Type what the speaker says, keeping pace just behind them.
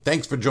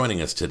Thanks for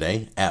joining us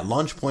today at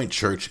Launch Point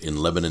Church in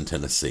Lebanon,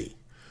 Tennessee.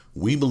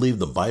 We believe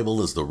the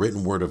Bible is the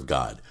written word of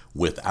God,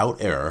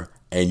 without error,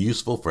 and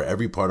useful for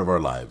every part of our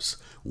lives.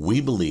 We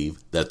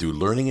believe that through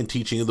learning and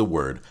teaching of the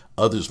word,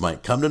 others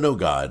might come to know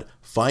God,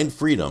 find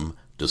freedom,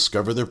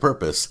 discover their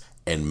purpose,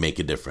 and make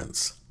a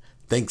difference.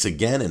 Thanks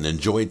again and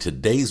enjoy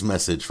today's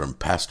message from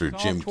Pastor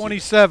Jim Psalm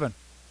 27.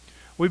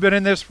 We've been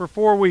in this for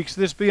 4 weeks,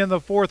 this being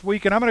the fourth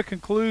week, and I'm going to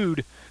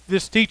conclude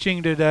this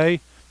teaching today,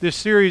 this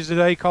series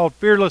today called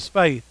Fearless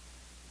Faith.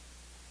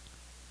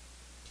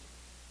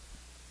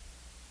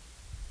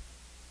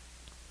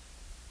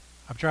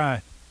 I'm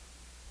trying.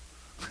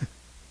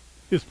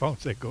 His phone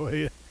said, go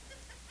ahead.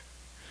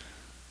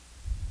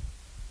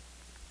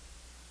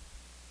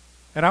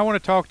 And I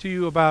want to talk to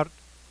you about,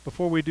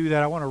 before we do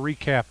that, I want to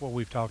recap what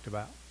we've talked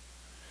about.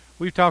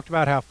 We've talked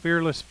about how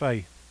fearless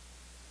faith,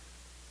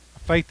 a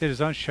faith that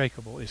is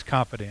unshakable, is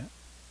confident.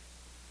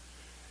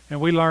 And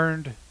we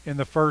learned in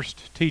the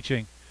first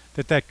teaching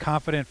that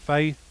confident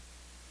faith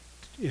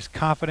is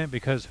confident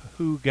because of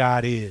who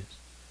God is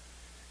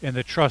and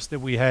the trust that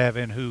we have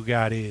in who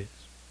God is.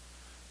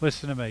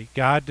 Listen to me.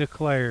 God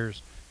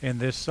declares in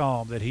this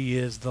psalm that He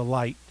is the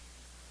light,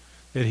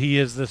 that He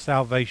is the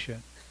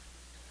salvation,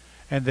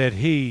 and that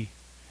He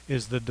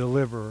is the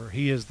deliverer.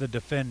 He is the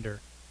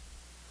defender.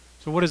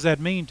 So what does that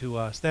mean to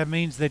us? That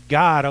means that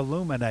God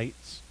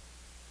illuminates,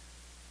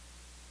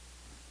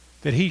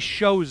 that He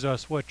shows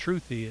us what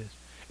truth is.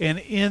 And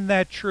in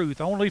that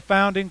truth, only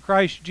found in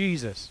Christ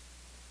Jesus,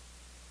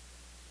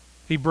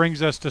 He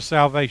brings us to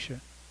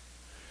salvation.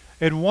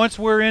 And once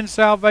we're in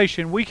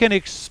salvation, we can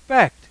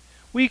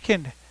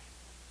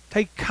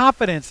take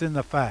confidence in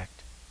the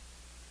fact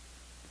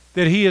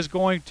that He is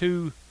going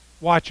to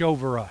watch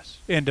over us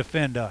and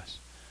defend us.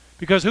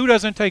 Because who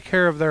doesn't take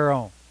care of their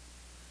own?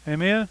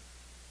 Amen?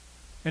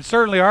 And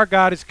certainly our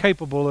God is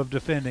capable of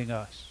defending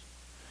us.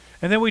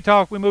 And then we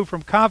move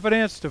from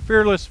confidence to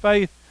fearless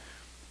faith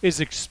is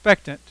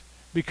expectant.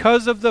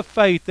 Because of the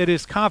faith that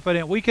is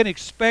confident, we can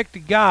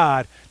expect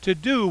God to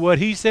do what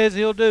He says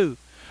He'll do.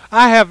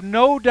 I have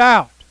no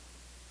doubt.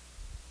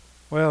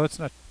 Well, it's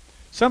not.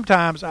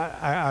 Sometimes and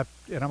I'm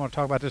going to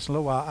talk about this in a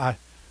little while,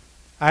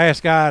 I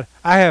ask God,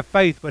 I have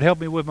faith, but help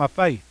me with my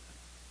faith.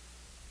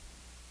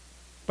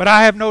 But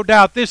I have no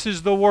doubt this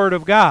is the Word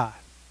of God.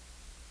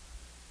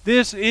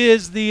 This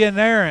is the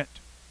inerrant,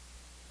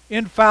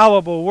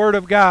 infallible Word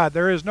of God.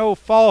 There is no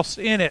false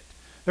in it.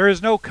 There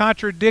is no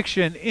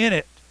contradiction in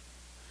it.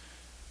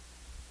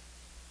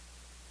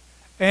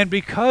 And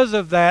because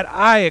of that,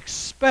 I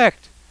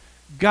expect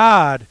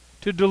God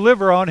to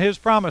deliver on His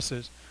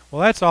promises.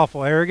 Well, that's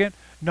awful arrogant.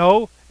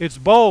 No, it's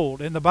bold.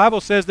 And the Bible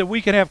says that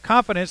we can have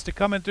confidence to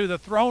come into the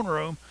throne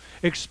room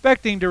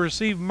expecting to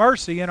receive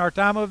mercy in our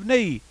time of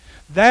need.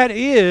 That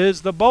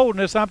is the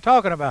boldness I'm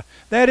talking about.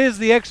 That is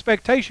the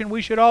expectation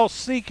we should all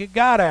seek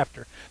God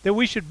after, that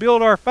we should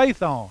build our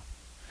faith on.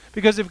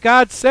 Because if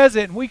God says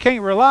it and we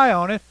can't rely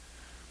on it,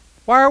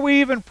 why are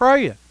we even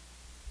praying?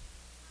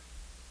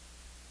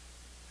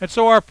 And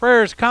so our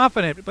prayer is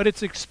confident, but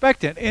it's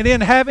expectant. And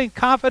in having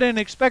confident and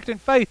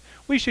expectant faith,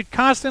 we should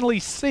constantly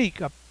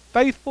seek a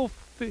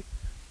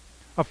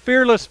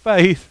fearless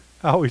faith.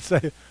 I always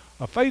say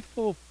a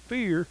faithful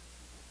fear.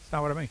 That's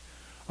not what I mean.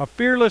 A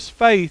fearless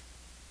faith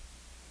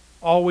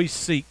always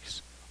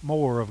seeks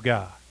more of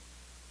God.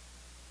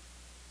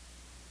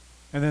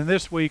 And then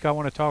this week I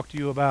want to talk to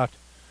you about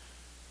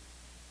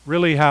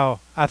really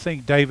how I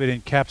think David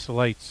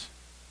encapsulates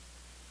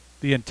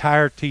the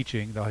entire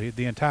teaching,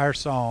 the entire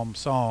psalm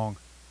song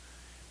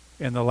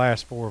in the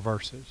last 4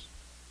 verses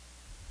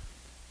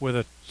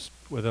with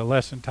a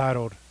lesson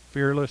titled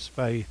Fearless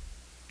Faith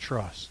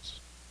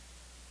Trusts.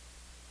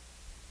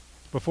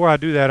 Before I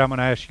do that, I'm going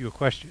to ask you a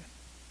question.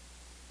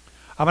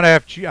 I'm going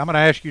to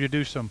ask you to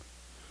do some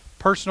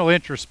personal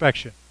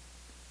introspection.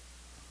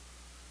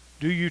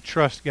 Do you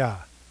trust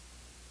God?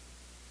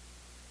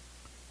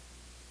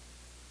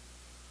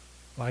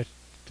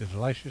 Did the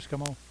lights just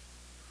come on?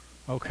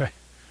 Okay.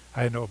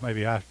 I didn't know if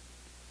maybe it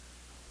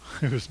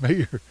was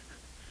me.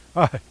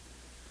 All right.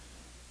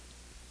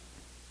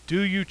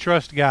 Do you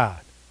trust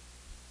God?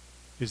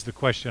 Is the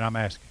question I'm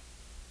asking.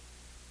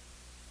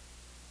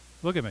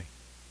 Look at me.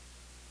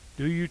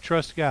 Do you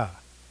trust God?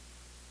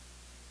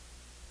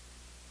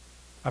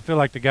 I feel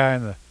like the guy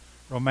in the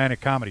romantic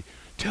comedy.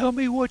 Tell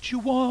me what you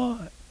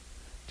want.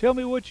 Tell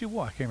me what you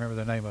want. I can't remember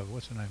the name of it.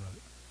 What's the name of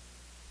it?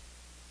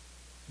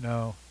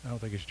 No, I don't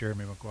think it's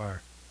Jeremy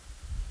Maguire.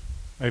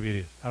 Maybe it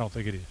is. I don't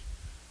think it is.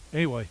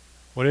 Anyway,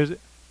 what is it?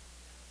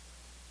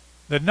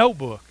 The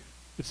Notebook.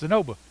 It's the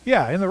Notebook.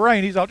 Yeah, in the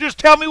rain, he's all, just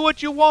tell me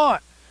what you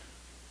want.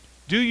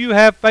 Do you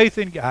have faith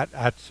in God?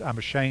 I'm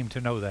ashamed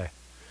to know that.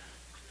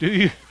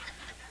 Do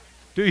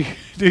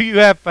you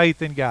have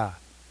faith in God?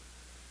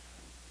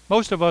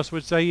 Most of us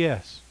would say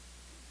yes.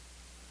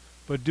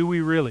 But do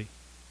we really?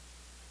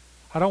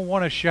 I don't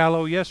want a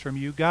shallow yes from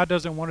you. God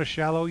doesn't want a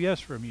shallow yes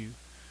from you.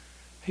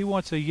 He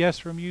wants a yes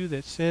from you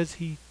that says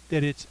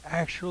that it's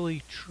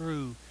actually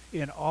true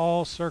in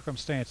all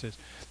circumstances.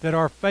 That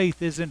our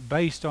faith isn't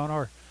based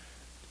on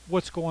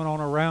what's going on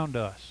around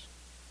us.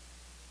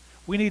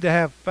 We need to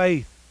have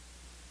faith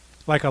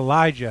like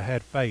Elijah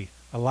had faith.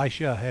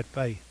 Elisha had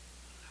faith.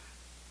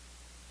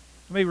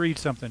 Let me read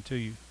something to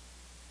you.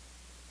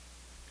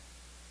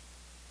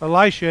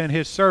 Elisha and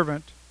his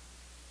servant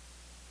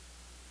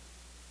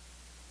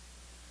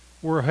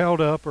were held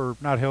up, or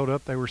not held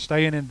up, they were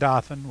staying in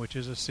Dothan, which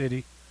is a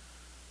city,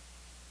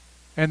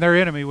 and their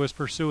enemy was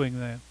pursuing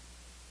them.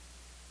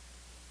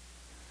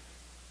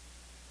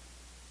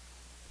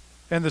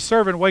 And the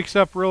servant wakes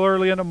up real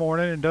early in the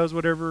morning and does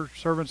whatever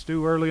servants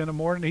do early in the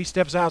morning. He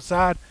steps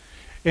outside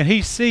and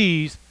he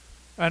sees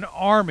an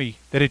army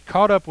that had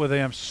caught up with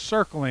them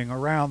circling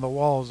around the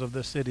walls of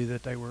the city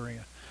that they were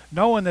in,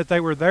 knowing that they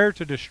were there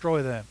to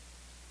destroy them.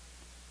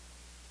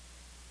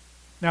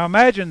 Now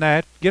imagine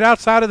that. Get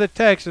outside of the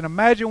text and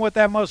imagine what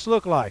that must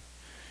look like.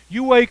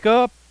 You wake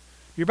up,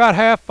 you're about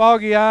half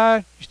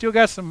foggy-eyed, you still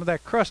got some of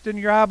that crust in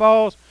your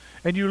eyeballs,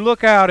 and you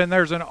look out and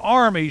there's an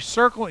army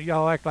circling.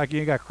 Y'all act like you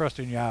ain't got crust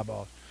in your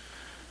eyeballs.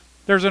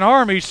 There's an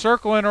army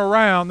circling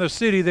around the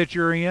city that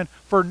you're in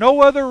for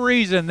no other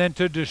reason than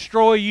to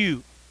destroy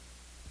you.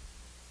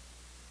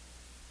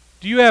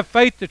 Do you have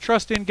faith to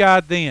trust in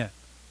God then?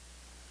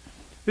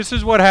 This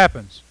is what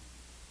happens.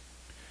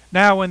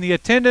 Now when the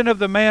attendant of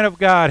the man of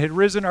God had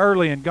risen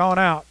early and gone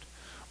out,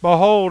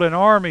 behold, an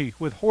army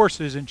with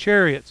horses and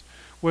chariots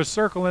was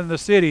circling the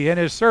city, and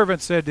his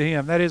servant said to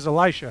him, that is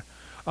Elisha,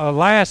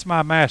 Alas,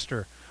 my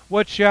master,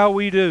 what shall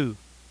we do?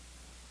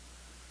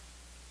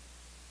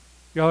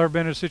 Y'all ever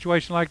been in a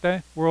situation like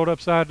that? World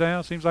upside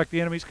down, seems like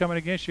the enemy's coming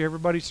against you,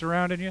 everybody's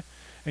surrounding you,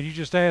 and you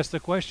just ask the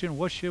question,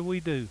 what should we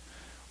do?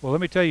 Well,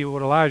 let me tell you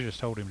what Elijah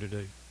told him to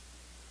do.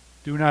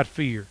 Do not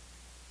fear.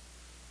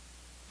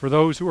 For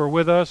those who are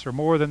with us are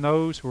more than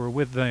those who are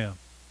with them.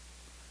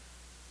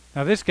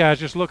 Now this guy's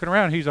just looking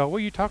around. He's like, what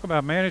are you talking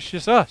about, man? It's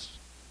just us.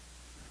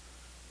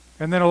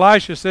 And then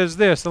Elisha says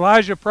this.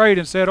 Elijah prayed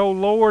and said, O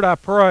Lord, I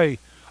pray,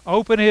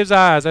 open his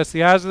eyes, that's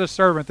the eyes of the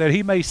servant, that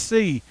he may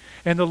see.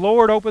 And the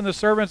Lord opened the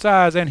servant's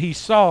eyes, and he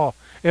saw.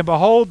 And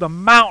behold, the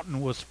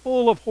mountain was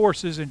full of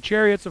horses and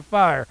chariots of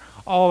fire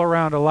all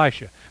around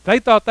Elisha. They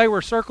thought they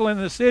were circling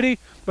the city,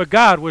 but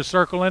God was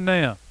circling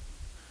them.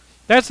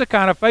 That's the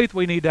kind of faith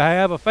we need to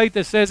have, a faith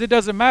that says it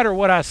doesn't matter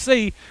what I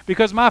see,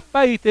 because my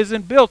faith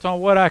isn't built on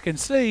what I can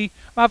see.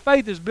 My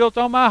faith is built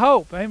on my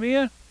hope.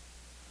 Amen?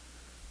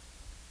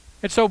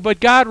 And so, but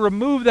God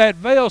removed that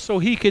veil so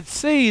he could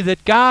see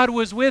that God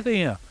was with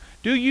him.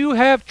 Do you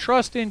have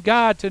trust in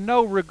God to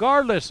know,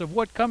 regardless of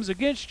what comes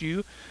against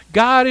you,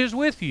 God is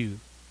with you?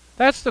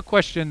 That's the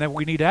question that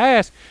we need to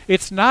ask.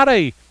 It's not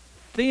a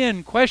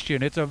thin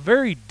question. It's a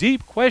very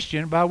deep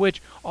question by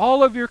which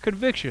all of your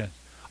convictions,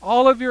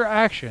 all of your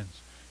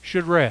actions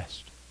should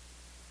rest.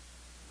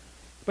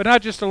 But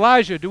not just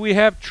Elijah. Do we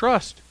have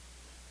trust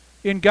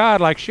in God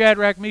like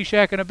Shadrach,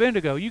 Meshach, and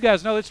Abednego? You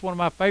guys know it's one of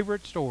my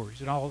favorite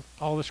stories in all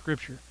the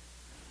Scripture.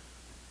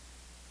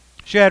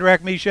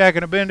 Shadrach, Meshach,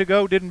 and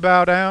Abednego didn't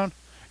bow down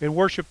and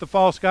worship the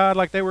false god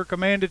like they were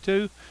commanded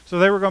to, so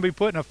they were going to be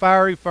put in a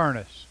fiery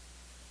furnace.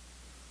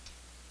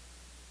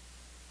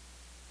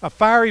 A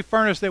fiery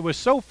furnace that was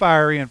so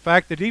fiery, in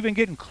fact, that even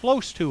getting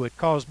close to it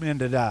caused men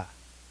to die.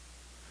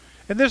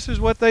 And this is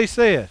what they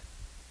said.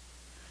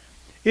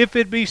 If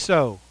it be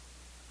so,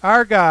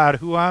 our God,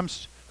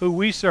 who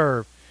we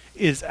serve,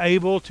 is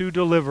able to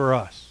deliver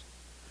us.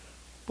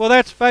 Well,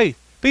 that's faith.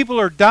 People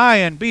are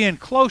dying, being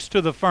close to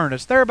the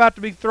furnace. They're about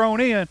to be thrown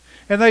in,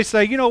 and they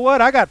say, you know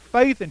what? I got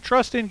faith and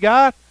trust in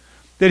God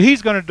that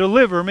he's going to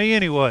deliver me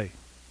anyway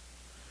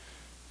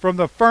from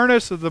the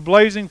furnace of the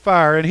blazing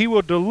fire, and he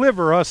will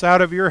deliver us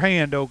out of your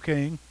hand, O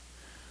king.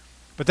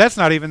 But that's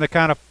not even the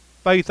kind of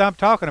faith I'm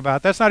talking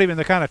about. That's not even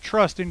the kind of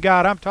trust in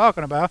God I'm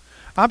talking about.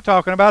 I'm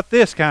talking about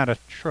this kind of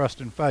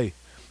trust and faith.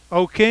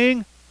 O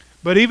king,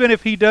 but even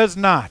if he does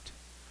not,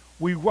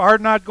 we are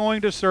not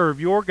going to serve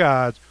your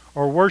gods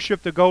or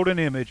worship the golden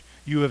image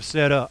you have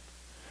set up.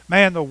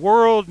 Man, the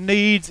world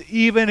needs,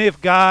 even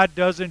if God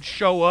doesn't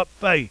show up,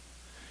 faith.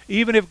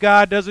 Even if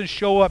God doesn't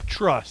show up,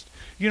 trust.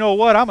 You know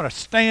what? I'm going to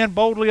stand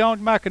boldly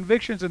on my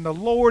convictions, and the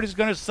Lord is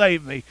going to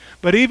save me.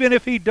 But even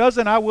if he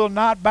doesn't, I will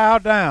not bow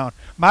down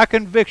my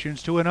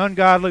convictions to an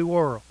ungodly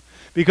world.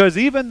 Because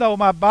even though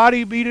my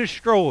body be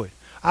destroyed,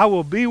 I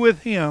will be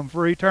with him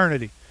for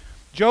eternity.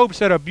 Job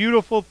said a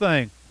beautiful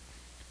thing.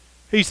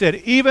 He said,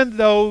 even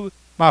though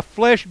my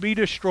flesh be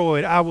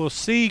destroyed, I will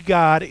see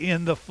God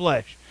in the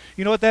flesh.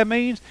 You know what that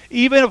means?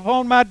 Even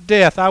upon my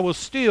death, I will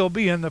still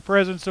be in the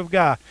presence of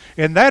God.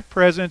 And that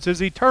presence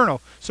is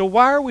eternal. So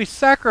why are we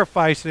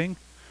sacrificing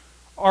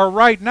our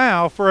right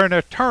now for an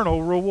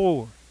eternal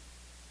reward?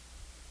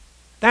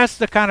 That's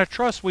the kind of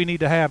trust we need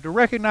to have, to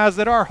recognize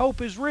that our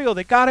hope is real,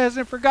 that God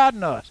hasn't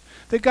forgotten us,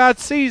 that God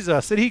sees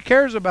us, that he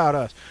cares about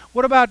us.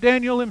 What about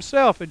Daniel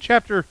himself in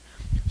chapter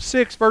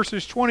 6,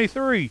 verses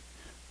 23?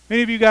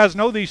 Many of you guys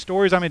know these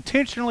stories. I'm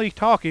intentionally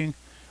talking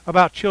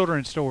about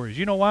children's stories.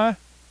 You know why?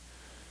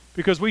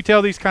 Because we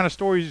tell these kind of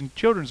stories in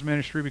children's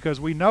ministry because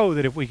we know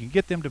that if we can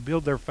get them to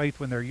build their faith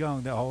when they're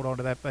young, they'll hold on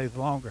to that faith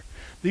longer.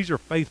 These are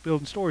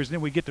faith-building stories. And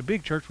then we get to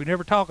big church, we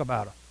never talk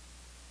about them.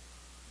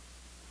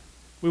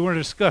 We want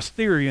to discuss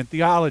theory and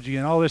theology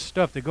and all this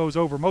stuff that goes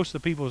over most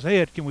of the people's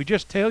head. Can we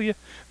just tell you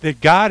that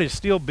God is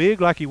still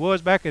big like he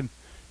was back in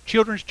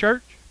children's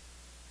church?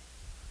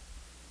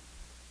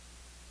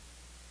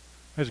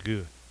 That's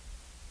good.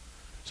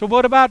 So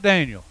what about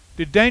Daniel?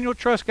 Did Daniel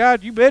trust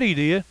God? You bet he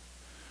did.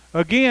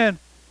 Again,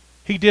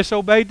 he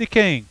disobeyed the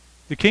king.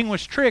 The king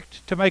was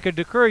tricked to make a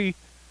decree,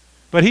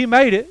 but he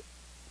made it.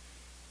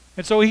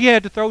 And so he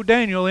had to throw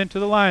Daniel into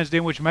the lion's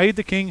den, which made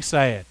the king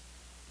sad.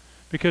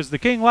 Because the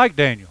king liked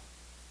Daniel.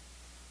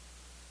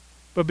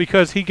 But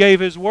because he gave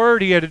his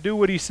word, he had to do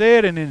what he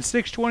said. And in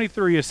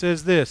 6:23 it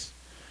says this.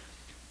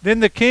 Then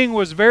the king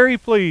was very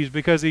pleased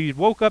because he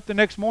woke up the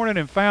next morning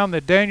and found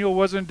that Daniel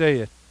wasn't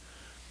dead.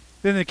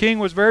 Then the king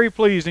was very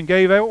pleased and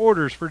gave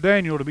orders for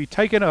Daniel to be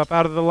taken up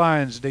out of the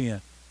lion's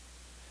den.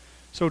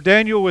 So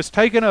Daniel was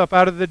taken up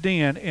out of the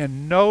den,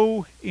 and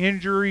no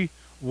injury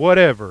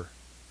whatever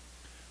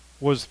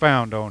was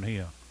found on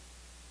him.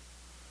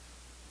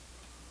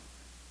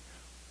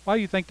 Why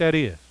do you think that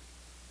is?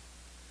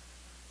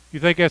 You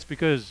think that's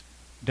because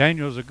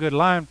Daniel's a good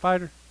lion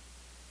fighter?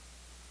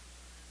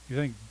 You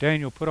think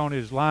Daniel put on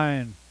his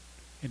lion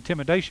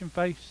intimidation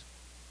face?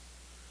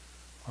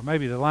 Or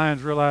maybe the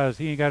lions realized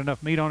he ain't got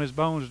enough meat on his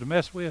bones to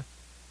mess with?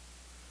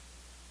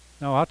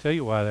 No, I'll tell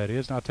you why that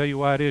is, and I'll tell you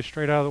why it is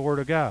straight out of the Word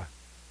of God.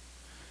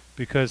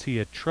 Because he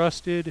had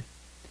trusted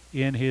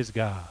in his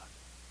God.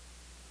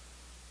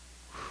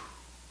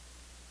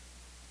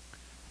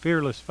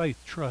 Fearless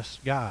faith trusts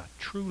God,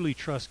 truly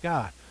trusts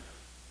God,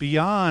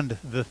 beyond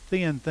the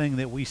thin thing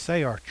that we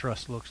say our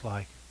trust looks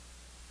like.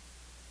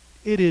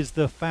 It is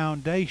the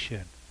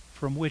foundation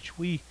from which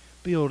we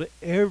build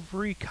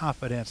every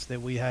confidence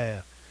that we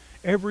have,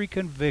 every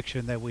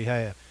conviction that we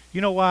have.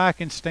 You know why I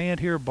can stand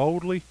here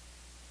boldly,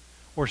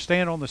 or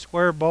stand on the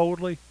square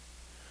boldly,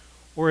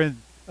 or in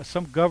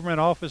some government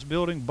office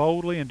building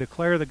boldly and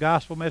declare the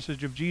gospel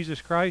message of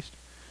Jesus Christ?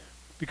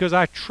 Because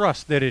I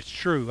trust that it's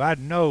true. I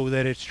know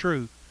that it's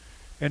true.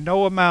 And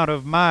no amount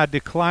of my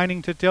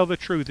declining to tell the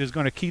truth is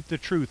going to keep the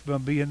truth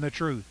from being the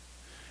truth.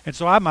 And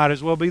so I might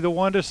as well be the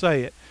one to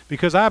say it.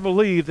 Because I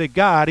believe that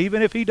God,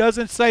 even if he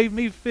doesn't save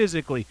me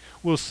physically,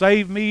 will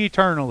save me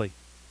eternally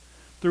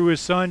through his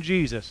Son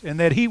Jesus. And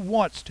that he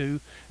wants to,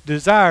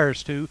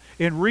 desires to,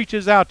 and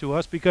reaches out to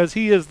us because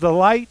he is the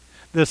light,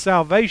 the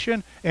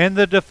salvation, and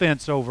the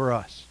defense over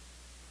us.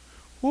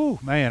 Whew,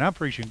 man, I'm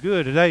preaching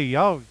good today.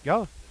 Y'all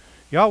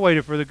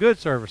waited for the good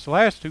service. The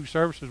last two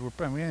services were,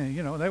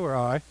 they were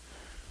all right.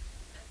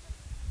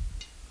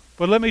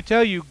 But let me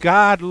tell you,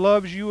 God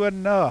loves you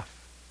enough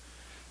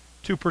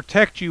to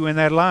protect you in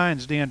that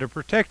lion's den, to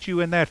protect you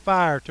in that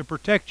fire, to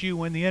protect you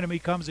when the enemy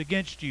comes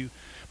against you.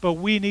 But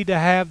we need to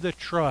have the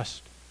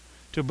trust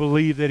to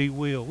believe that he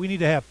will. We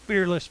need to have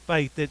fearless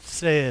faith that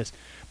says,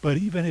 but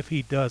even if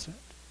he doesn't,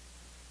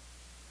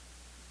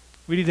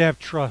 we need to have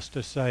trust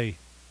to say,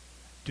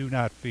 do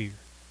not fear.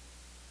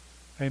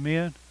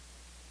 Amen?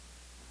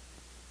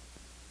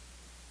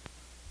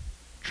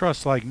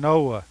 Trust like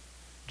Noah,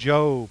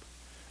 Job,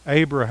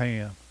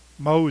 Abraham,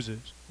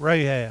 Moses,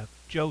 Rahab,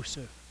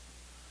 Joseph.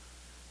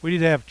 We need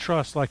to have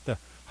trust like the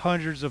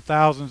hundreds of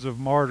thousands of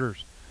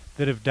martyrs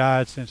that have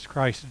died since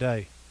Christ's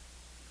day.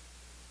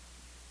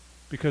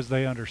 Because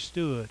they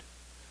understood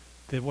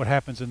that what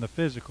happens in the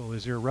physical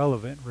is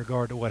irrelevant in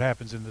regard to what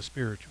happens in the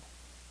spiritual.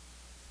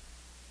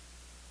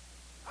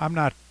 I'm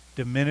not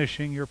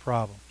diminishing your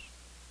problems.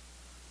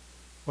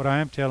 What I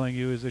am telling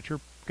you is that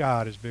your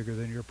God is bigger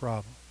than your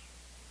problems.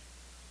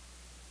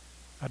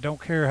 I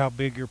don't care how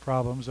big your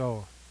problems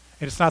are.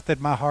 And it's not that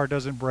my heart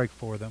doesn't break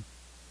for them.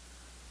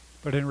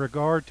 But in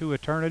regard to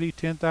eternity,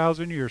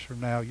 10,000 years from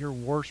now, your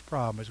worst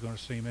problem is going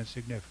to seem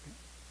insignificant.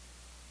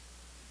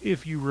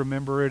 If you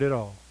remember it at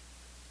all.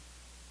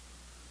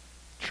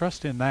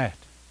 Trust in that.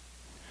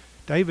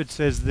 David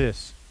says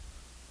this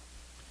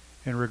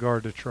in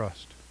regard to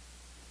trust.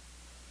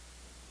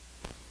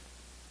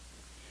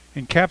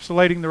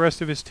 Encapsulating the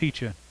rest of his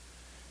teaching,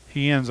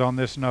 he ends on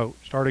this note,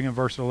 starting in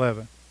verse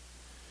 11.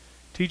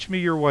 Teach me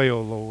your way, O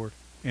Lord,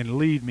 and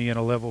lead me in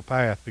a level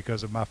path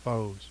because of my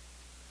foes.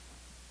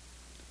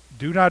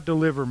 Do not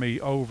deliver me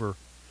over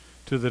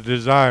to the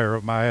desire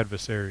of my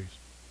adversaries.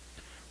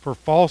 For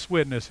false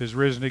witness has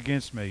risen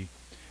against me,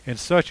 and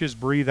such as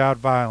breathe out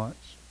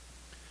violence.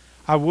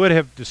 I would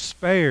have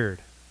despaired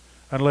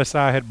unless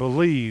I had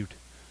believed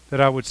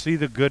that I would see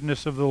the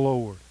goodness of the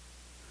Lord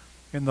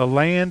in the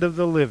land of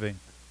the living.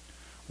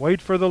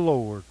 Wait for the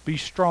Lord, be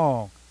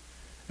strong,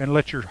 and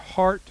let your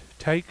heart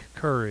take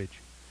courage.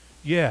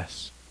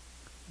 Yes,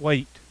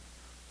 wait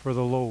for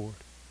the Lord.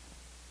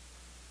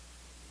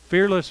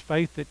 Fearless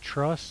faith that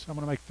trusts. I'm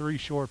going to make 3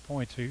 short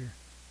points here.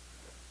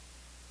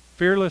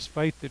 Fearless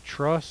faith that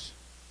trusts.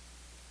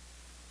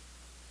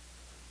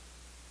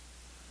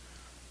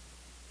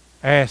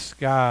 Ask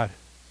God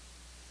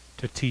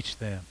to teach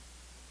them.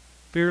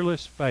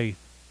 Fearless faith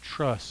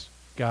trusts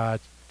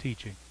God's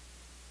teaching.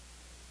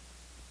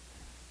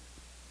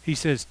 He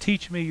says,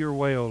 teach me your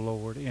way, O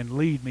Lord, and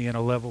lead me in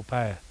a level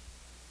path.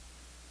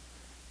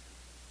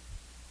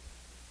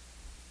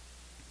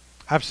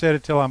 I've said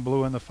it till I'm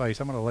blue in the face.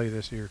 I'm going to lay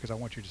this here because I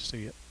want you to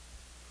see it.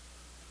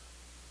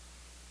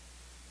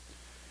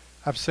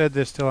 I've said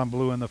this till I'm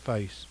blue in the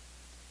face,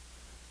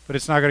 but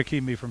it's not going to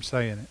keep me from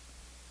saying it.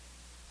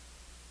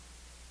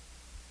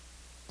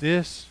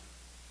 This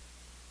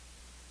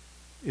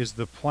is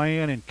the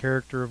plan and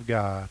character of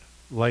God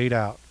laid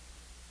out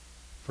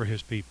for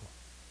His people.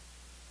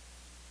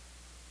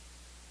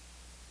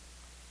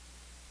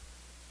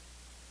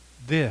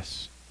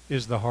 This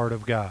is the heart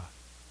of God.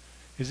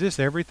 Is this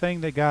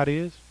everything that God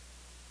is?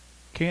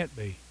 Can't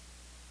be.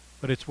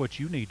 But it's what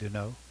you need to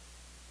know.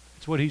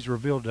 It's what He's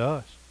revealed to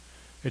us.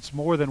 It's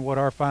more than what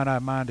our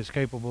finite mind is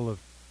capable of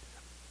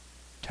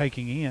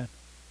taking in.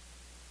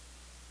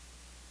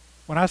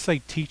 When I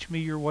say, teach me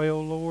your way, O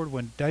Lord,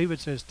 when David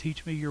says,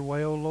 teach me your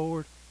way, O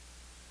Lord,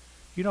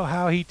 you know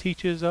how he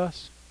teaches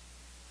us?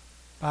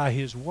 By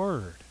His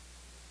Word.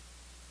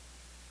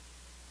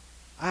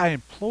 I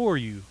implore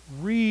you,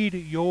 read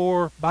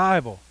your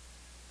Bible.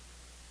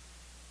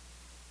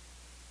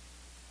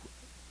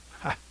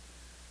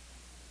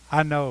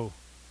 I know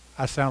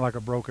I sound like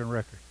a broken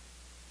record.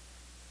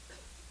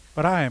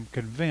 But I am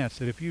convinced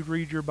that if you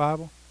read your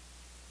Bible,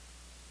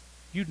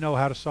 you'd know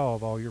how to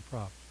solve all your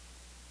problems.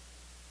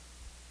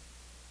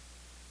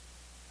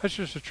 That's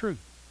just the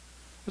truth.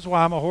 That's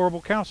why I'm a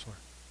horrible counselor.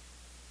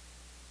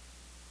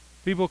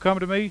 People come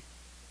to me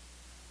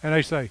and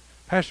they say,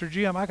 Pastor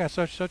Jim, I got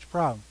such a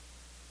problem.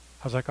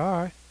 I was like,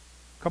 all right,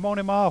 come on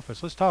in my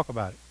office. Let's talk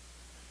about it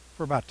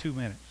for about 2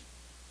 minutes.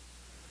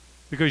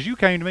 Because you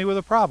came to me with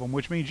a problem,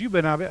 which means you've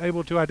been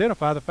able to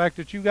identify the fact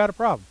that you got a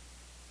problem.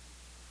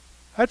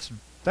 That's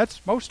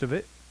most of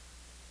it.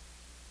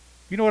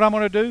 You know what I'm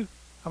going to do?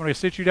 I'm going to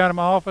sit you down in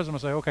my office. I'm going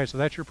to say, okay, so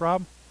that's your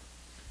problem?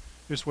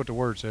 This is what the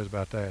Word says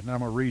about that. And I'm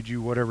going to read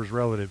you whatever's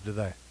relative to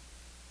that.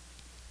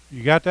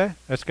 You got that?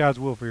 That's God's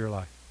will for your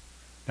life.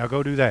 Now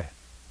go do that.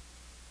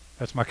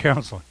 That's my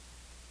counseling.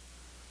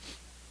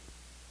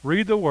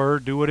 Read the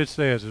Word, do what it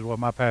says, is what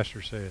my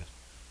pastor says.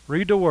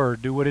 Read the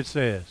Word, do what it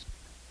says.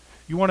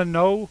 You want to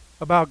know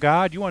about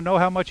God? You want to know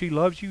how much He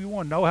loves you? You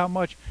want to know how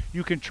much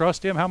you can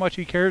trust Him, how much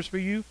He cares for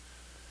you?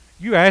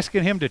 You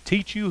asking Him to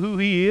teach you who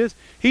He is?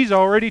 He's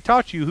already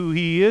taught you who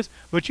He is,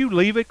 but you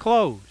leave it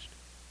closed.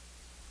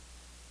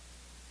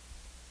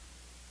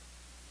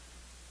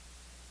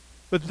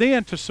 But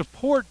then to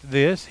support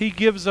this, He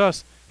gives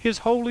us His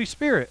Holy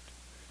Spirit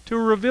to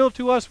reveal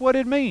to us what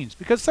it means.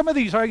 Because some of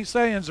these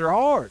sayings are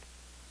hard.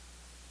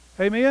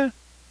 Amen?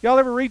 Y'all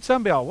ever read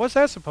something else? What's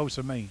that supposed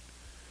to mean?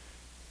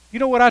 You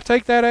know what I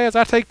take that as?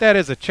 I take that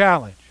as a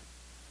challenge.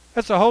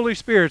 That's the Holy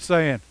Spirit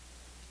saying,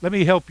 let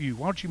me help you.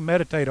 Why don't you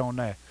meditate on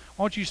that?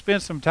 Why don't you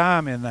spend some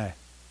time in that?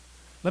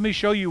 Let me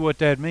show you what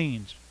that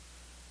means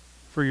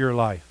for your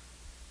life.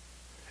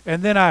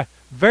 And then I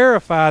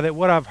verify that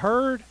what I've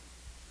heard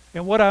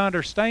and what I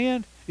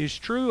understand is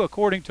true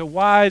according to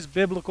wise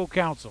biblical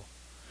counsel,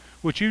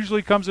 which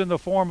usually comes in the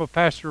form of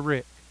Pastor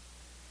Rick.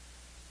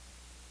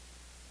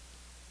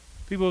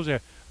 People say,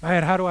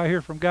 man, how do I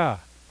hear from God?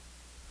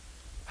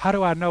 How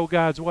do I know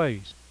God's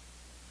ways?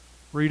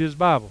 Read His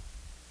Bible.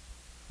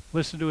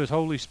 Listen to His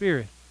Holy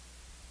Spirit.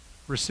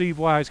 Receive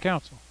wise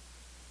counsel.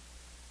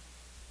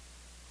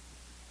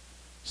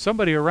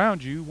 Somebody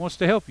around you wants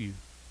to help you.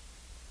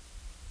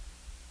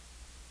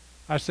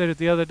 I said it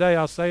the other day.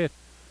 I'll say it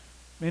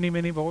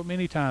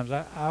many times.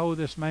 I owe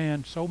this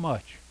man so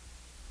much.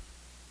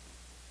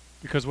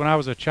 Because when I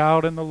was a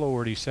child in the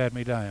Lord, He sat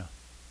me down.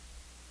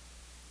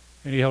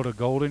 And He held a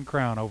golden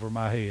crown over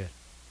my head.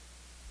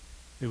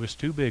 It was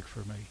too big for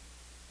me.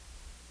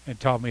 And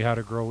taught me how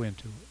to grow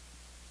into it.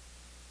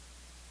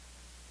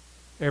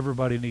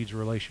 Everybody needs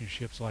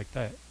relationships like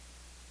that.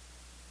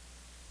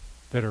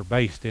 That are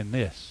based in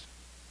this.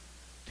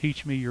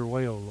 Teach me your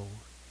way, O Lord.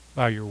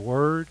 By your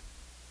Word,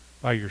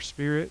 by your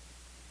Spirit,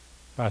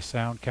 by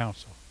sound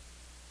counsel.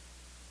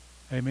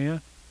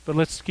 Amen? But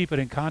let's keep it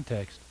in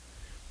context.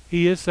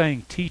 He is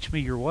saying, teach me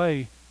your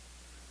way.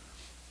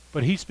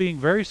 But He's being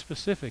very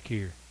specific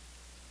here.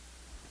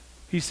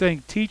 He's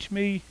saying, teach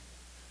me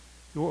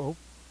your...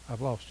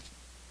 I've lost it.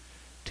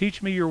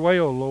 Teach me your way,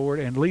 O Lord,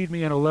 and lead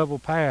me in a level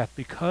path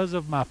because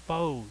of my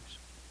foes.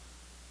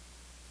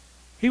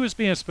 He was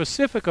being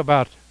specific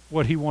about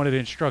what He wanted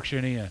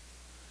instruction in.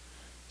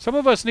 Some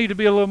of us need to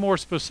be a little more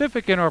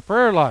specific in our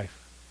prayer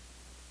life.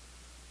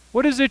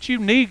 What is it you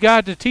need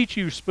God to teach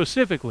you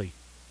specifically?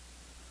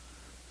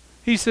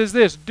 He says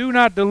this, do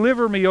not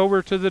deliver me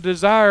over to the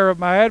desire of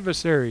my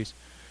adversaries,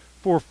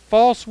 for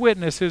false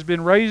witness has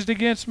been raised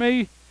against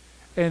me,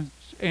 and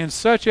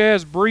such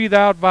as breathe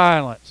out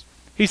violence.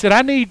 He said,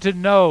 I need to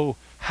know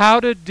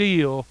how to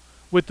deal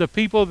with the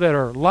people that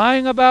are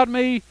lying about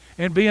me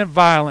and being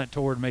violent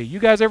toward me. You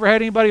guys ever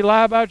had anybody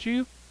lie about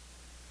you?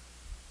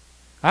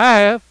 I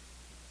have.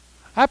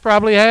 I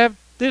probably have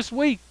this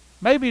week,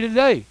 maybe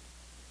today.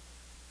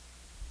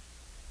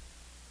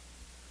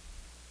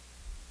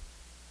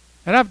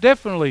 And I've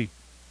definitely,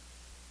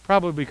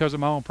 probably because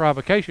of my own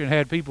provocation,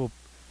 had people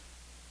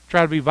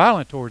try to be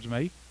violent towards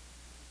me.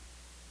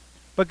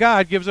 But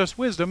God gives us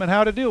wisdom in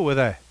how to deal with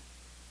that.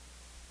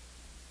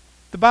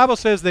 The Bible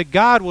says that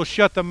God will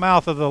shut the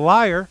mouth of the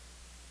liar.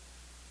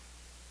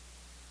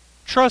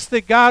 Trust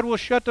that God will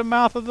shut the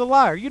mouth of the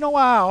liar. You know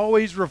why I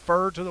always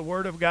refer to the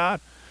Word of God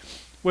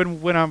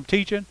when I'm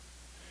teaching?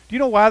 Do you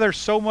know why there's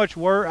so much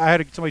word? I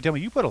had somebody tell me,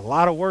 you put a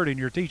lot of word in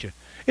your teaching.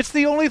 It's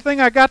the only thing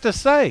I got to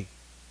say.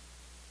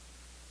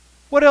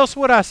 What else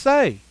would I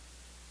say?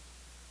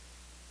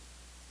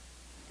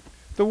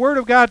 The Word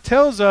of God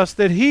tells us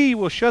that He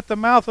will shut the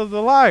mouth of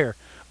the liar.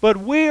 But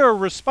we are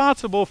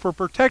responsible for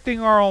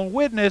protecting our own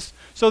witness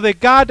so that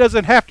God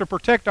doesn't have to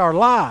protect our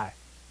lie.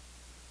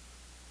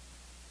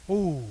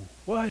 Ooh,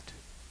 what?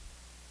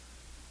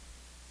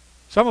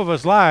 Some of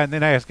us lie and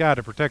then ask God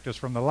to protect us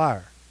from the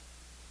liar.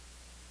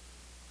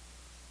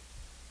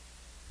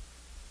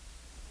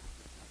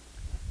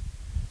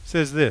 It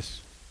says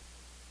this,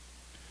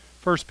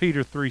 1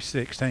 Peter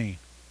 3:16,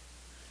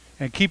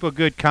 and keep a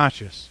good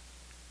conscience,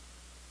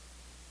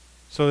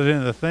 so that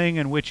in the thing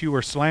in which you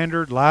were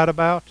slandered, lied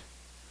about,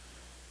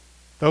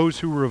 those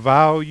who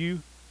revile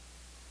you,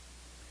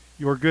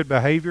 your good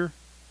behavior,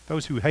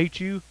 those who hate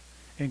you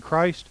in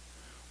Christ,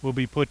 will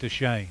be put to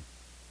shame.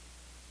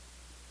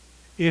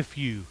 If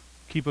you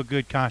keep a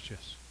good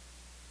conscience,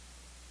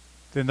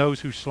 then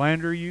those who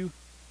slander you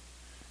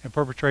and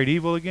perpetrate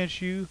evil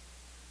against you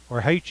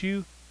or hate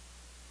you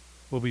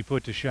will be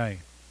put to shame.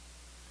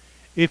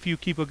 If you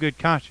keep a good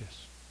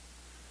conscience,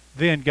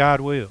 then God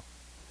will.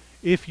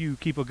 If you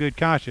keep a good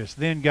conscience,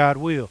 then God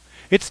will.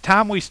 It's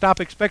time we stop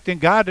expecting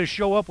God to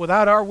show up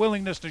without our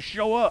willingness to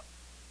show up.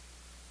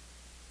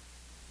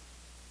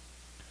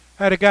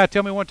 I had a guy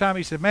tell me one time,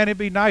 he said, man, it'd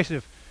be nice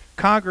if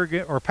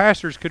congregant or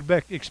pastors could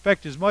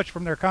expect as much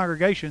from their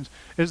congregations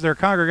as their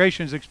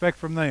congregations expect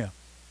from them.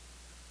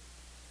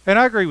 And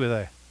I agree with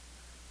that.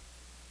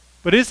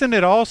 But isn't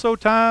it also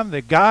time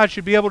that God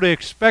should be able to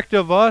expect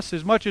of us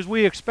as much as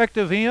we expect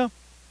of Him?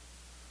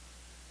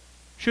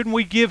 Shouldn't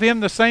we give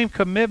Him the same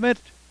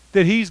commitment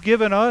that He's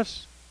given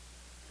us?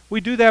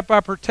 We do that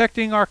by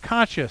protecting our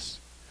conscience,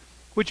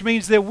 which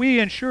means that we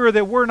ensure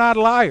that we're not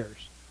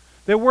liars,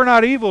 that we're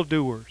not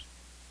evildoers.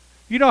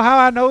 You know how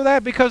I know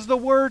that? Because the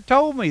Word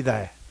told me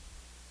that.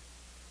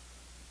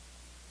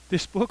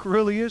 This book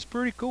really is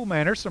pretty cool,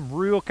 man. There's some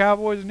real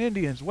cowboys and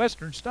Indians,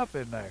 Western stuff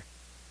in there.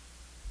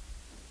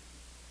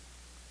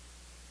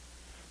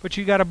 But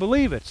you got to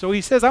believe it. So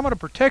he says, I'm going to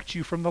protect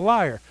you from the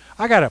liar.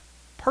 I got a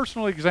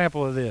personal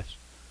example of this.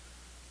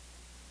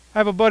 I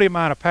have a buddy of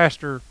mine, a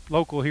pastor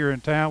local here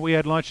in town. We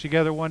had lunch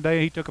together one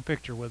day. He took a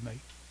picture with me,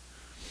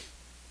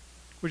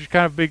 which is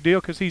kind of a big deal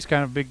because he's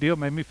kind of a big deal.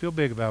 Made me feel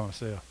big about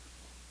myself.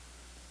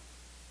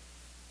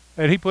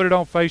 And he put it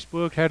on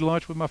Facebook, had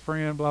lunch with my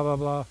friend, blah, blah,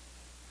 blah.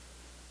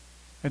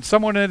 And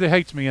someone that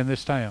hates me in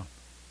this town,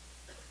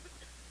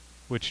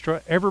 which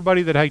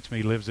everybody that hates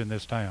me lives in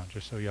this town,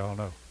 just so y'all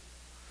know.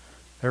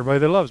 Everybody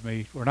that loves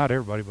me, or not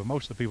everybody, but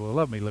most of the people that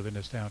love me live in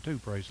this town too,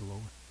 praise the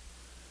Lord.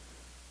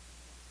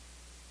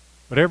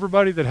 But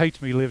everybody that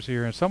hates me lives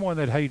here, and someone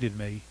that hated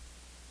me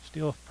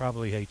still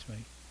probably hates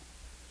me.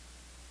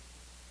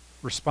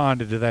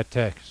 Responded to that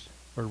text,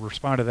 or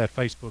responded to that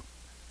Facebook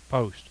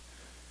post,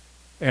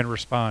 and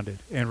responded,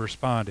 and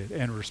responded,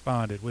 and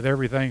responded, with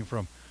everything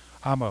from,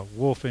 I'm a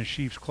wolf in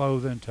sheep's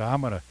clothing, to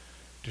I'm going to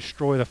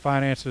destroy the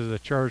finances of the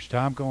church, to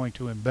I'm going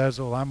to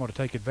embezzle, I'm going to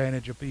take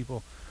advantage of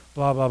people,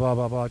 blah, blah, blah,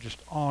 blah, blah, just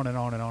on and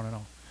on and on and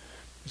on.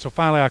 So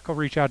finally I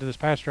reached out to this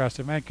pastor. I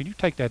said, man, can you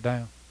take that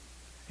down?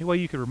 Any way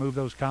you could remove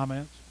those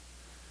comments?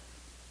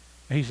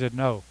 And he said,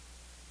 no.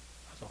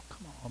 I thought,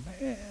 come on,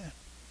 man.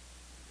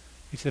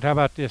 He said, how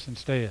about this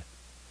instead?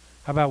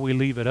 How about we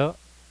leave it up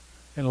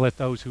and let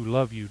those who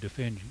love you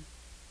defend you?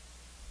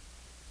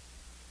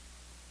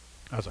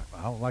 I was like,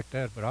 well, I don't like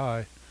that, but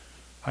I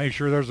ain't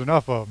sure there's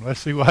enough of them.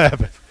 Let's see what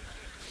happens.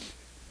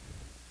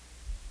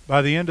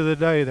 By the end of the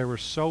day, there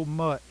was so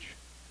much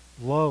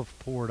love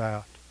poured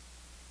out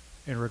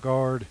in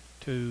regard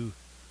to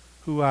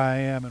who I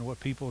am and what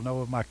people know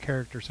of my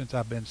character since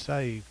I've been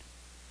saved,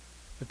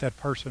 that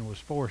person was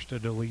forced to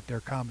delete their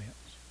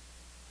comments.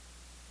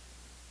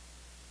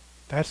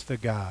 That's the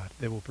God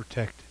that will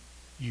protect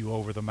you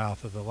over the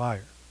mouth of the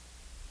liar.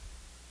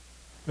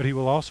 But He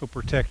will also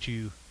protect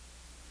you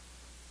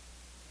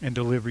and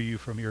deliver you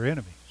from your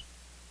enemies.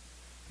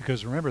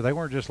 Because remember, they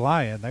weren't just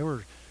lying, they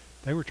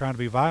were trying to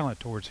be violent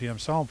towards Him.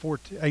 Psalm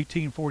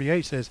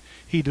 18:48 says,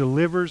 He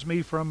delivers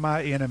me from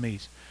my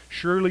enemies.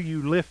 Surely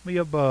you lift me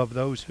above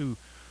those who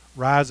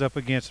rise up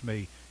against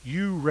me.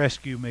 You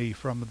rescue me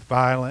from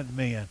violent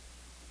men.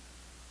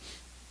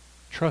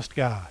 Trust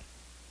God.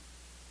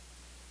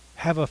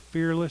 Have a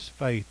fearless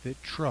faith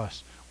that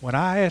trusts. When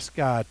I ask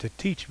God to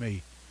teach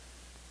me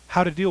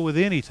how to deal with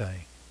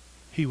anything,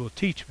 He will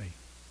teach me.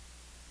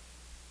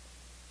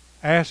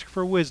 Ask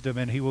for wisdom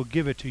and He will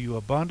give it to you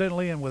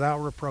abundantly and without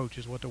reproach,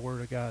 is what the Word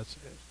of God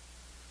says.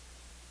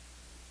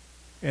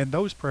 And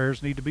those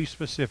prayers need to be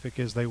specific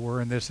as they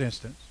were in this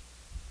instance.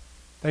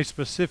 They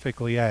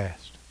specifically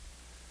asked,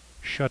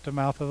 shut the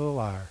mouth of the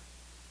liar,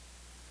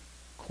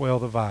 quell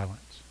the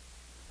violence,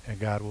 and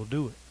God will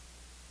do it.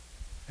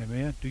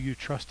 Amen? Do you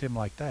trust Him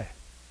like that?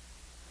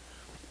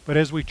 But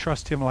as we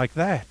trust Him like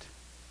that,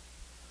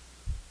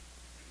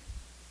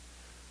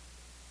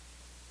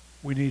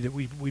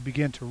 we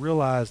begin to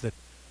realize that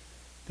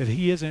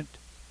he isn't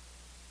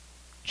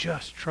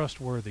just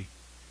trustworthy.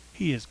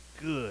 He is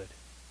good.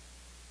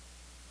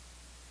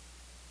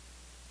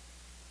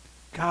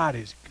 God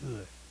is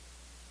good.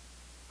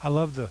 I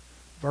love the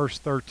verse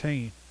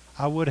 13.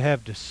 I would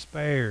have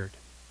despaired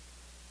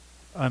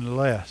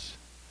unless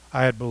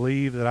I had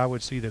believed that I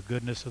would see the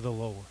goodness of the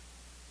Lord.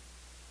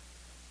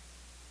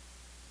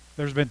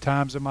 There's been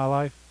times in my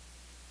life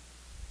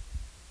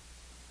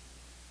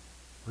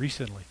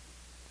recently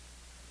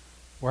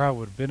where I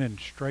would have been in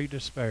straight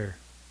despair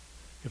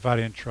if I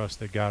didn't trust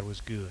that God was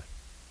good.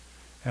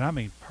 And I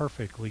mean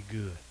perfectly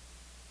good.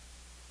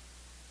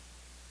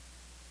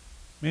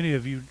 Many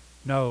of you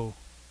know,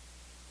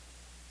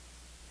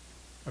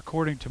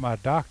 according to my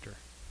doctor,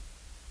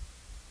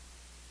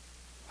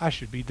 I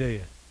should be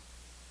dead.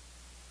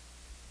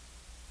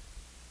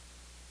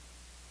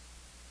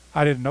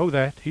 I didn't know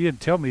that. He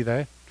didn't tell me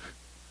that.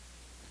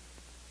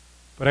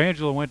 But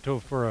Angela went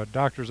for a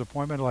doctor's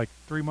appointment like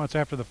 3 months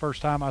after the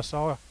first time I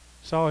saw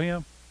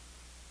him,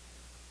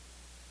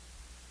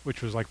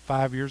 which was like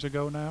 5 years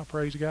ago now,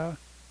 praise God.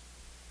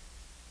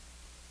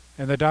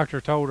 And the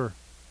doctor told her,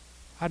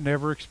 I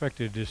never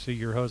expected to see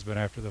your husband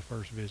after the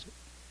first visit.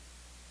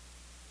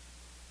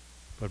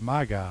 But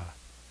my God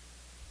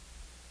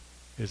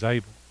is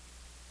able.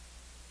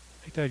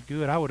 Ain't that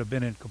good? I would have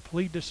been in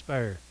complete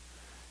despair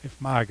if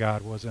my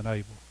God wasn't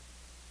able.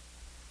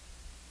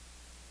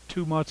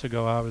 2 months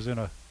ago, I was in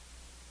a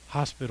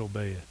hospital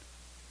bed.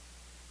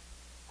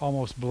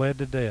 Almost bled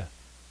to death.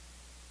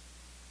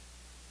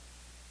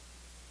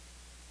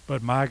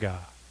 But my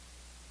God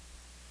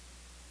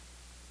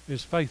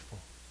is faithful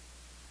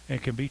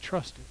and can be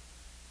trusted.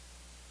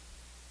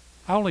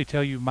 I only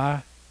tell you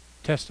my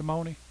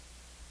testimony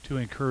to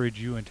encourage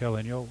you in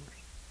telling yours.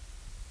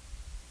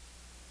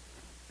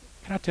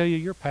 Can I tell you,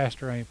 your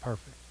pastor ain't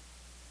perfect.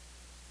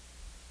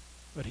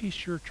 But he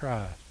sure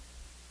tries.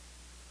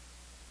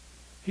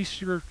 He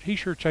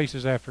sure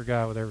chases after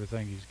God with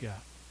everything he's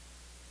got.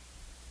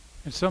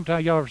 And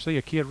sometimes y'all ever see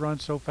a kid run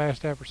so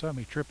fast after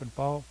something, he trip and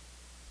fall?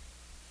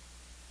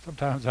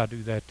 Sometimes I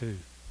do that too.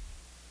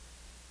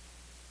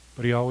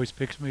 But he always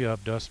picks me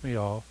up, dusts me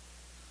off,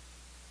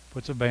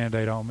 puts a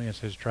Band-Aid on me and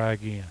says, try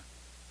again.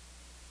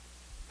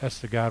 That's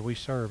the God we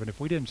serve. And if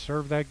we didn't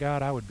serve that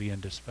God, I would be in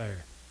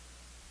despair.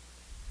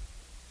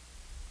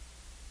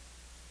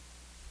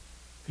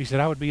 He said,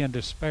 I would be in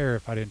despair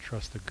if I didn't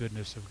trust the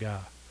goodness of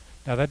God.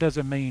 Now, that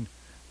doesn't mean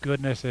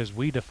goodness as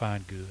we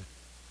define good,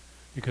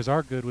 because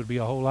our good would be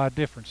a whole lot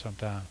different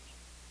sometimes.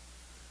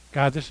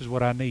 God, this is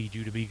what I need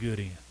you to be good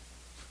in.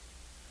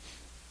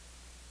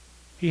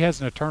 He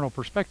has an eternal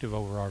perspective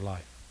over our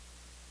life.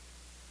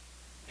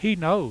 He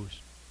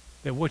knows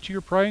that what you're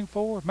praying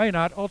for may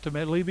not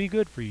ultimately be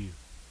good for you.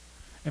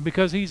 And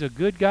because he's a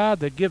good God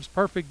that gives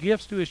perfect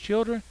gifts to his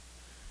children,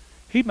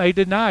 he may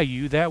deny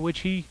you that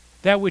which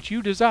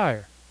you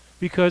desire,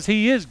 because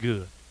he is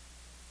good.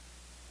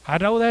 I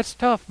know that's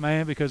tough,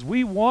 man, because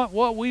we want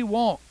what we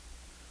want.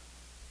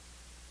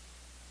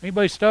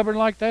 Anybody stubborn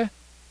like that?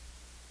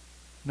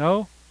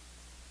 No?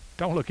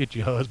 Don't look at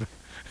your husband.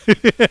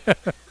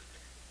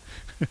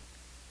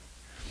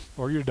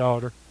 Or your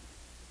daughter.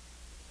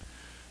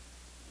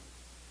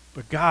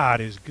 But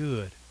God is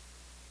good.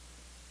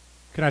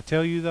 Can I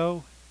tell you,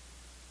 though,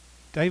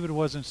 David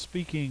wasn't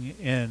speaking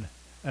in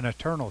an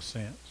eternal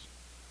sense,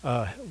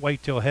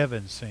 wait till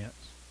heaven sense.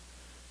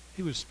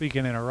 He was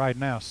speaking in a right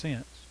now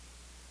sense.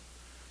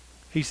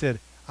 He said,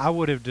 I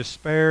would have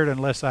despaired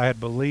unless I had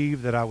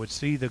believed that I would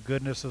see the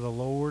goodness of the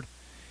Lord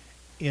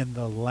in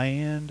the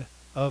land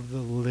of the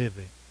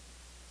living.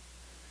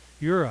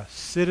 You're a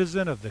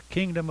citizen of the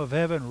kingdom of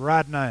heaven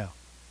right now.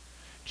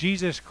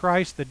 Jesus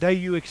Christ, the day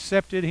you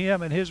accepted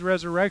him and his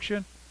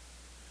resurrection,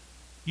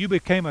 you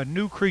became a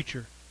new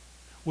creature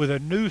with a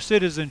new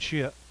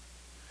citizenship.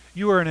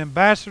 You are an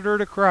ambassador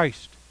to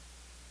Christ.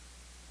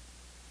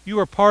 You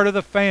are part of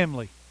the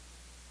family.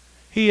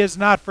 He has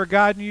not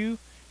forgotten you.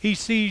 He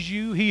sees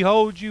you. He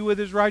holds you with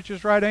his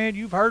righteous right hand.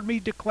 You've heard me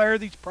declare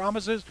these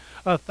promises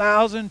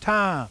 1,000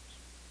 times.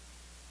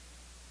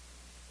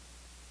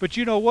 But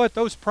you know what?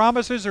 Those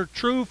promises are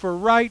true for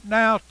right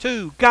now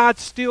too. God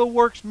still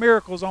works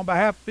miracles on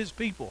behalf of his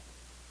people.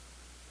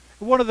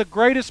 One of the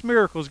greatest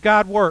miracles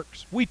God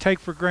works, we take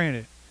for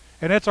granted,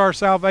 and that's our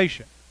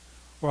salvation.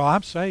 Well,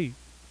 I'm saved.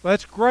 Well,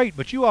 that's great,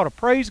 but you ought to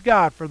praise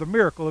God for the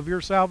miracle of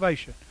your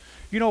salvation.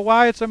 You know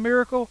why it's a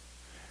miracle?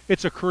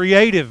 It's a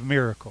creative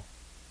miracle.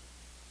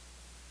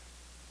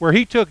 Where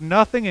he took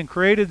nothing and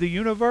created the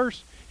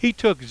universe, he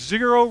took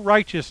zero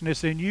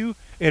righteousness in you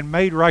and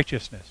made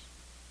righteousness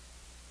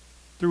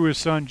through his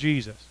son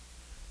Jesus.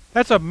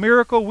 That's a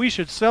miracle we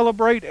should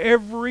celebrate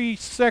every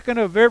second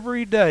of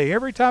every day.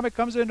 Every time it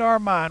comes into our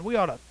mind, we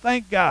ought to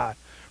thank God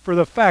for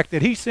the fact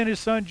that he sent his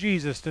son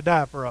Jesus to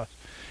die for us.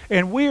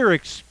 And we are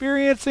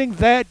experiencing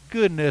that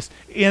goodness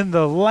in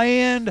the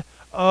land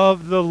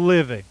of the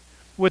living,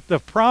 with the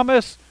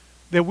promise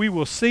that we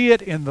will see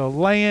it in the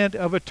land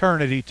of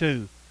eternity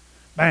too.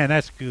 Man,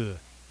 that's good.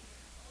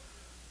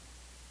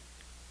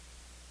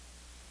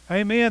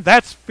 Amen.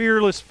 That's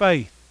fearless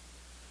faith.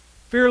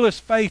 Fearless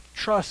faith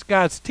trusts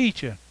God's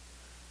teaching.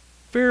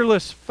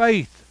 Fearless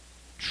faith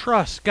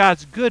trusts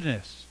God's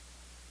goodness.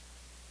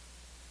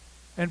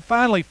 And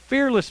finally,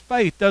 fearless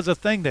faith does a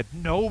thing that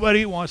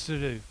nobody wants to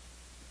do.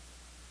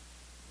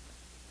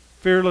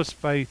 Fearless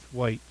faith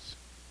waits.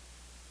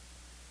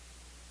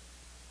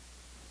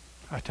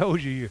 I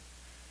told you,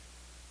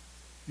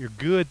 your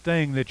good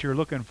thing that you're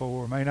looking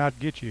for may not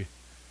get you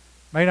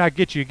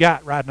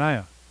got right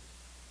now.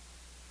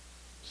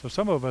 So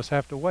some of us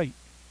have to wait.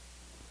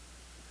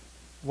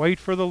 Wait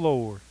for the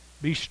Lord.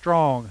 Be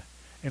strong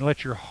and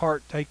let your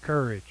heart take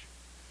courage.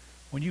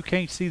 When you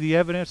can't see the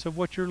evidence of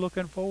what you're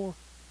looking for,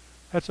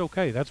 that's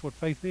okay. That's what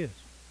faith is.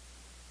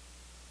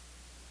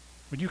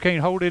 When you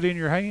can't hold it in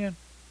your hand,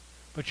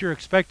 but you're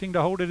expecting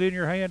to hold it in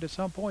your hand at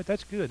some point,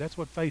 that's good. That's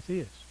what faith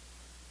is.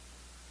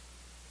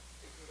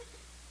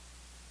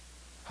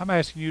 I'm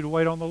asking you to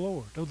wait on the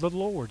Lord. The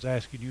Lord's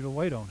asking you to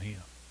wait on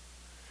Him.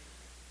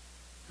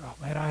 Oh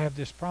man, I have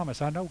this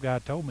promise. I know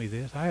God told me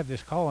this. I have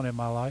this calling in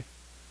my life,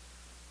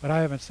 but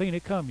I haven't seen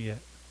it come yet.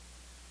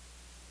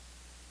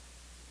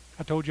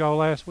 I told y'all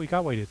last week I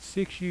waited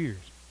 6 years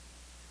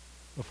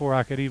before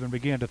I could even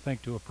begin to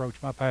think to approach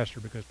my pastor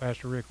because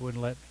Pastor Rick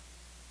wouldn't let me.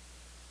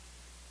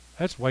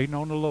 That's waiting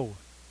on the Lord.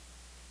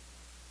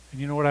 And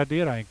you know what I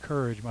did? I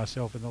encouraged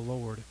myself in the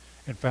Lord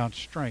and found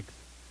strength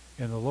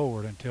in the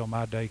Lord until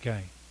my day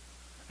came,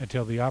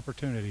 until the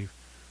opportunity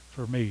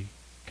for me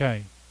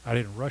came. I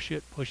didn't rush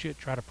it, push it,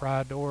 try to pry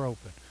a door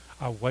open.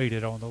 I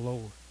waited on the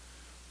Lord.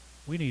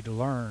 We need to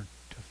learn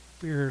to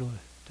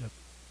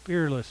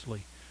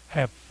fearlessly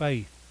have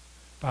faith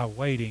by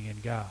waiting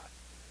in God.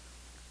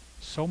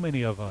 So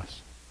many of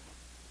us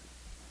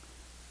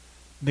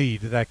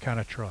need that kind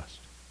of trust.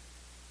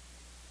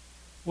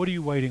 What are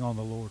you waiting on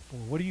the Lord for?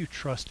 What are you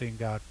trusting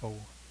God for?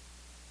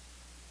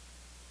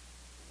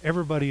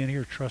 Everybody in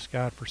here trusts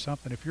God for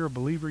something. If you're a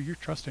believer, you're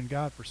trusting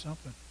God for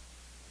something.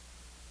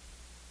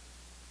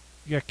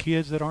 You got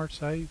kids that aren't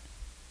saved.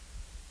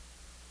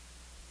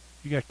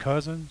 You got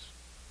cousins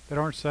that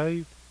aren't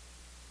saved.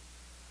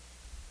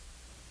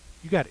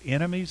 You got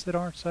enemies that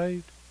aren't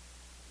saved.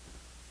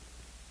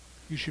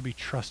 You should be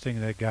trusting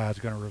that God's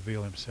going to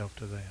reveal Himself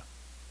to them.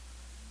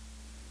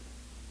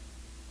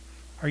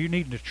 Are you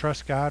needing to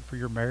trust God for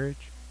your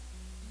marriage?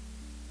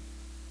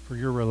 For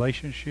your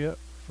relationship?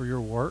 For your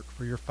work?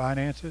 For your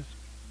finances?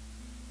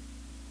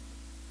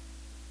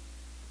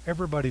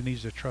 Everybody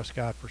needs to trust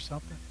God for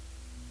something.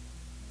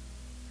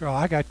 Oh,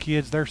 I got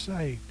kids, they're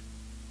saved.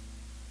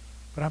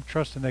 But I'm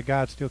trusting that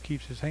God still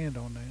keeps His hand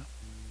on them.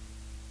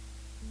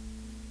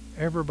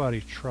 Everybody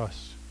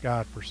trusts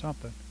God for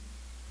something.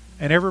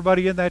 And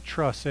everybody in that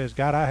trust says,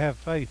 God, I have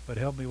faith, but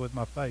help me with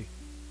my faith.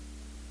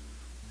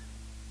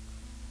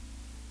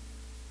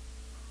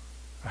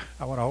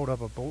 I want to hold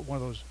up one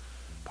of those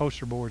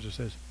poster boards that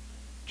says,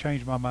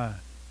 change my mind.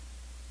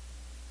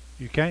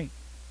 You can't,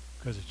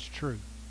 because it's true.